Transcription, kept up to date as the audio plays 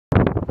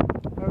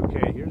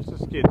Here's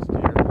the skid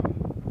steer.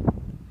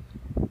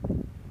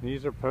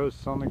 These are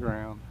posts on the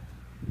ground.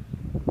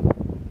 And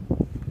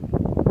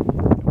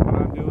what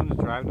I'm doing is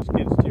driving the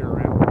skid steer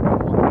around with a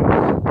couple of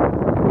things,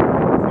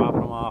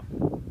 dropping them off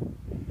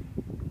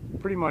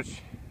pretty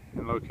much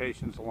in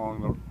locations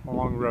along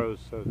rows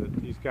so that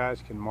these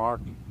guys can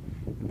mark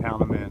and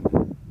pound them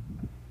in.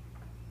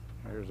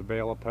 There's a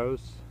bale of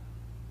posts.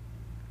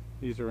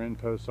 These are in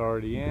posts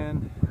already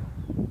in.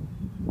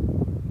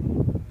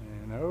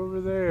 And over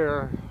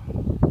there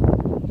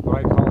is what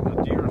I call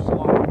the deer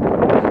slaughter.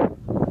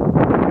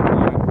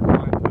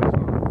 Line posts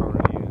are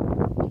already in.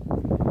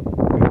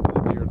 Good for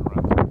the deer to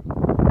run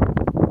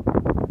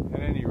through.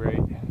 At any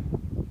rate,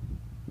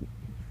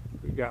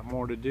 we've got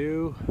more to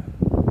do.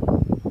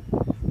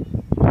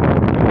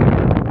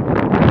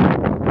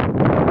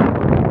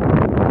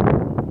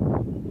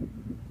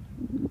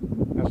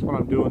 That's what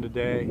I'm doing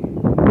today.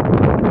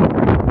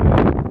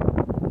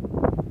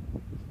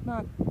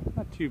 Not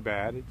too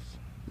bad. It's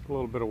a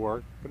little bit of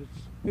work, but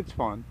it's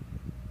fun.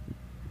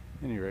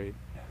 At any rate,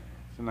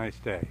 it's a nice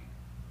day.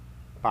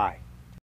 Bye.